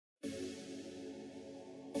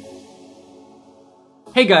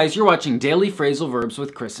Hey guys, you're watching Daily Phrasal Verbs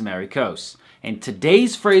with Kris and Amerikos. And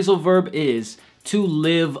today's phrasal verb is to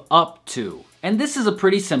live up to. And this is a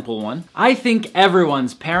pretty simple one. I think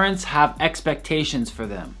everyone's parents have expectations for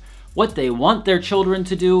them. What they want their children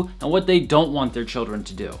to do and what they don't want their children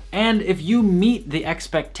to do. And if you meet the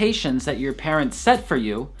expectations that your parents set for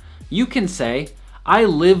you, you can say, I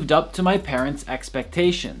lived up to my parents'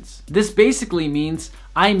 expectations. This basically means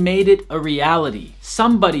I made it a reality.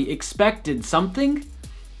 Somebody expected something,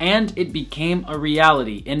 and it became a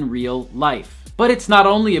reality in real life. But it's not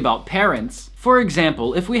only about parents. For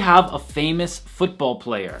example, if we have a famous football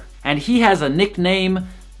player, and he has a nickname,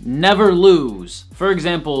 Never Lose. For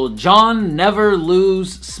example, John Never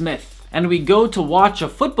Lose Smith. And we go to watch a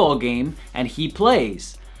football game, and he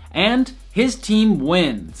plays, and his team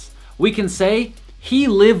wins. We can say, he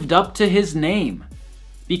lived up to his name,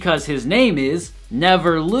 because his name is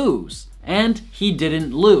Never Lose, and he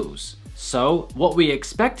didn't lose. So, what we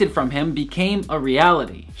expected from him became a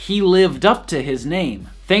reality. He lived up to his name.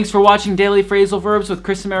 Thanks for watching Daily Phrasal Verbs with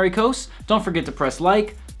Kris and Amerikos. Don't forget to press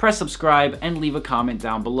like, press subscribe, and leave a comment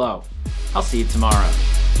down below. I'll see you tomorrow.